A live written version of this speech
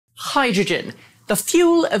Hydrogen, the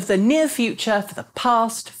fuel of the near future for the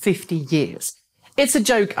past 50 years. It's a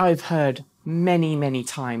joke I've heard many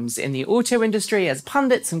times in the auto industry as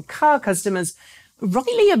pundits and car customers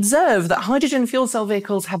rightly observe that hydrogen fuel cell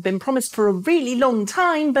vehicles have been promised for a really long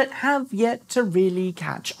time but have yet to really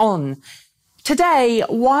catch on. Today,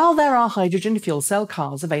 while there are hydrogen fuel cell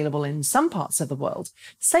cars available in some parts of the world,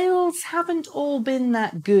 sales haven't all been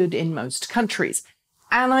that good in most countries.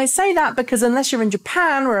 And I say that because unless you're in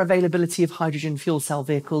Japan, where availability of hydrogen fuel cell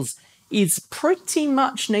vehicles is pretty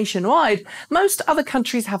much nationwide, most other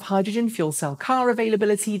countries have hydrogen fuel cell car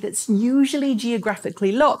availability that's usually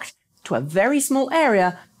geographically locked to a very small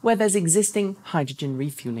area where there's existing hydrogen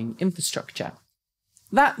refueling infrastructure.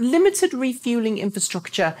 That limited refueling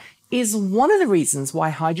infrastructure is one of the reasons why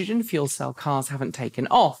hydrogen fuel cell cars haven't taken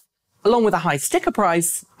off, along with a high sticker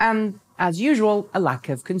price and, as usual, a lack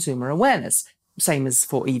of consumer awareness. Same as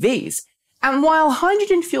for EVs. And while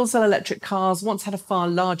hydrogen fuel cell electric cars once had a far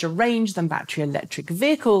larger range than battery electric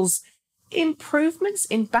vehicles, improvements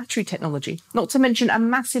in battery technology, not to mention a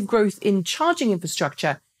massive growth in charging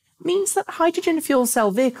infrastructure, means that hydrogen fuel cell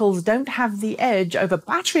vehicles don't have the edge over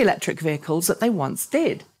battery electric vehicles that they once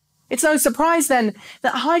did. It's no surprise then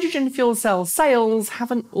that hydrogen fuel cell sales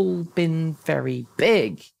haven't all been very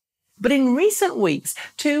big. But in recent weeks,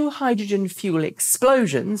 two hydrogen fuel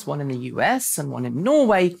explosions, one in the US and one in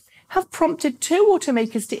Norway, have prompted two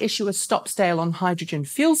automakers to issue a stop sale on hydrogen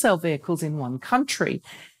fuel cell vehicles in one country.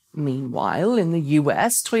 Meanwhile, in the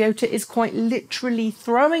US, Toyota is quite literally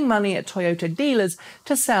throwing money at Toyota dealers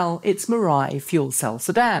to sell its Mirai fuel cell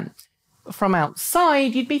sedan. From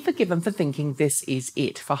outside, you'd be forgiven for thinking this is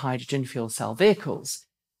it for hydrogen fuel cell vehicles.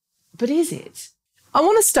 But is it? I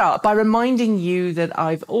want to start by reminding you that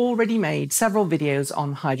I've already made several videos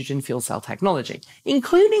on hydrogen fuel cell technology,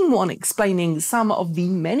 including one explaining some of the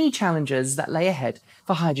many challenges that lay ahead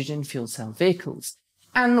for hydrogen fuel cell vehicles.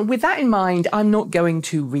 And with that in mind, I'm not going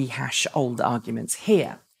to rehash old arguments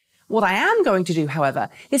here. What I am going to do, however,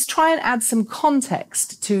 is try and add some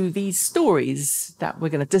context to these stories that we're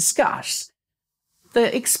going to discuss.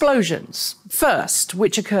 The explosions, first,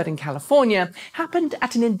 which occurred in California, happened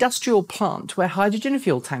at an industrial plant where hydrogen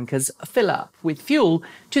fuel tankers fill up with fuel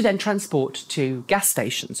to then transport to gas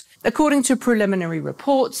stations. According to preliminary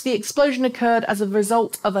reports, the explosion occurred as a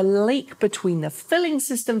result of a leak between the filling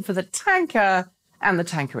system for the tanker and the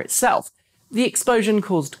tanker itself. The explosion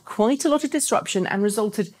caused quite a lot of disruption and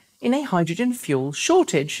resulted in a hydrogen fuel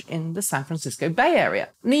shortage in the San Francisco Bay Area.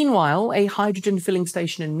 Meanwhile, a hydrogen filling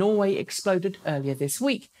station in Norway exploded earlier this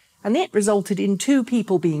week, and it resulted in two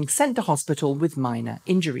people being sent to hospital with minor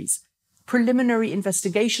injuries. Preliminary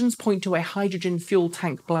investigations point to a hydrogen fuel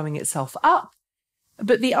tank blowing itself up,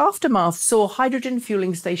 but the aftermath saw a hydrogen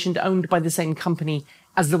fueling station owned by the same company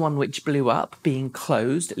as the one which blew up being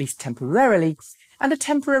closed, at least temporarily, and a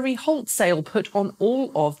temporary halt sale put on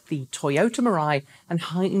all of the Toyota Mirai and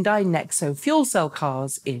Hyundai Nexo fuel cell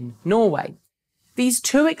cars in Norway. These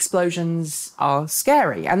two explosions are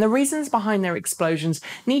scary, and the reasons behind their explosions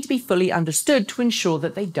need to be fully understood to ensure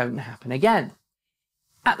that they don't happen again.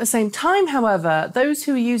 At the same time, however, those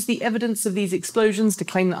who use the evidence of these explosions to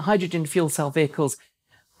claim that hydrogen fuel cell vehicles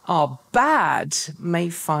are bad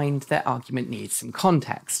may find their argument needs some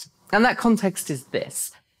context. And that context is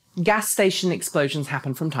this. Gas station explosions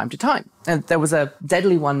happen from time to time. And there was a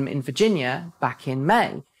deadly one in Virginia back in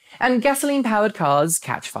May. And gasoline-powered cars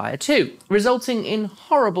catch fire too, resulting in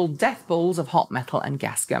horrible death balls of hot metal and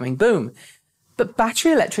gas going boom. But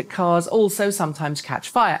battery electric cars also sometimes catch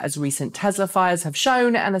fire, as recent Tesla fires have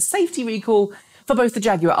shown, and a safety recall for both the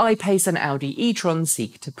Jaguar I-Pace and Audi e-tron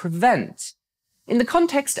seek to prevent. In the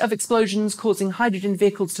context of explosions causing hydrogen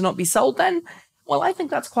vehicles to not be sold then, well, I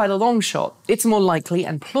think that's quite a long shot. It's more likely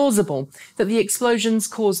and plausible that the explosions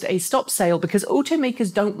caused a stop sale because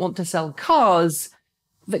automakers don't want to sell cars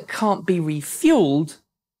that can't be refueled.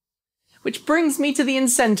 Which brings me to the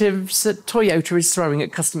incentives that Toyota is throwing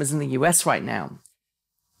at customers in the US right now.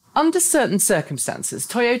 Under certain circumstances,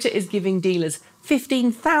 Toyota is giving dealers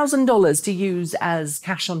 $15,000 to use as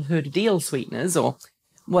cash-on-hood deal sweeteners, or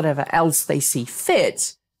whatever else they see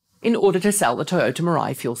fit, in order to sell the Toyota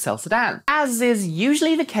Mirai fuel cell sedan. As is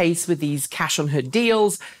usually the case with these cash-on-hood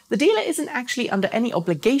deals, the dealer isn't actually under any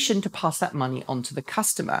obligation to pass that money on to the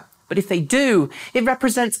customer. But if they do, it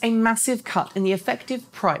represents a massive cut in the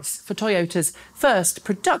effective price for Toyota's first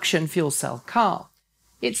production fuel cell car.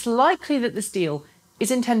 It's likely that this deal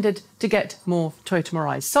is intended to get more Toyota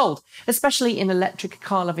Mirais sold, especially in electric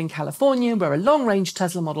car-loving California, where a long-range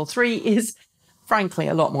Tesla Model 3 is, frankly,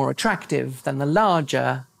 a lot more attractive than the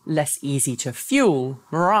larger, less easy to fuel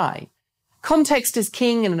Mirai. Context is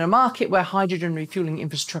king, and in a market where hydrogen refueling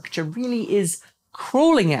infrastructure really is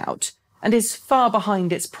crawling out and is far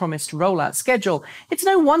behind its promised rollout schedule, it's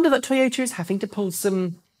no wonder that Toyota is having to pull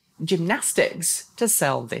some gymnastics to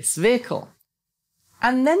sell this vehicle.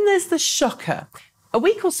 And then there's the shocker. A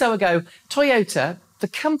week or so ago, Toyota, the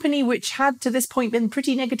company which had to this point been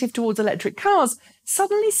pretty negative towards electric cars,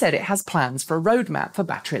 suddenly said it has plans for a roadmap for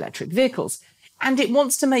battery electric vehicles. And it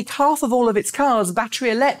wants to make half of all of its cars battery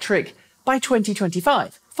electric by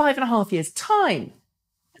 2025, 5.5 years' time.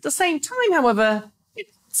 At the same time, however, it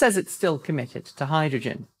says it's still committed to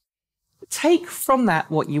hydrogen. Take from that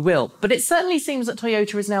what you will, but it certainly seems that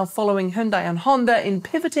Toyota is now following Hyundai and Honda in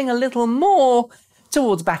pivoting a little more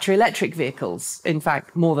towards battery electric vehicles, in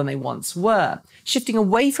fact, more than they once were, shifting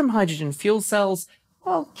away from hydrogen fuel cells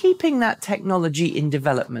while keeping that technology in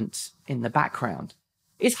development in the background.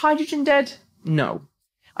 Is hydrogen dead? No.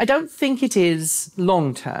 I don't think it is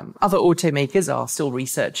long-term. Other automakers are still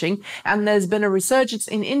researching, and there's been a resurgence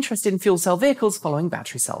in interest in fuel cell vehicles following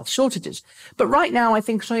battery cell shortages. But right now, I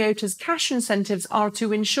think Toyota's cash incentives are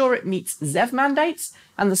to ensure it meets ZEV mandates,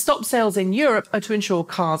 and the stop sales in Europe are to ensure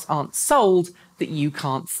cars aren't sold that you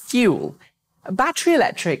can't fuel. Battery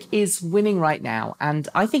electric is winning right now, and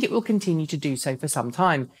I think it will continue to do so for some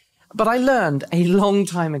time. But I learned a long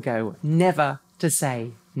time ago never to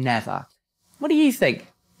say never. What do you think?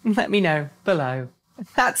 Let me know below.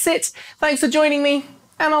 That's it. Thanks for joining me,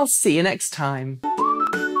 and I'll see you next time.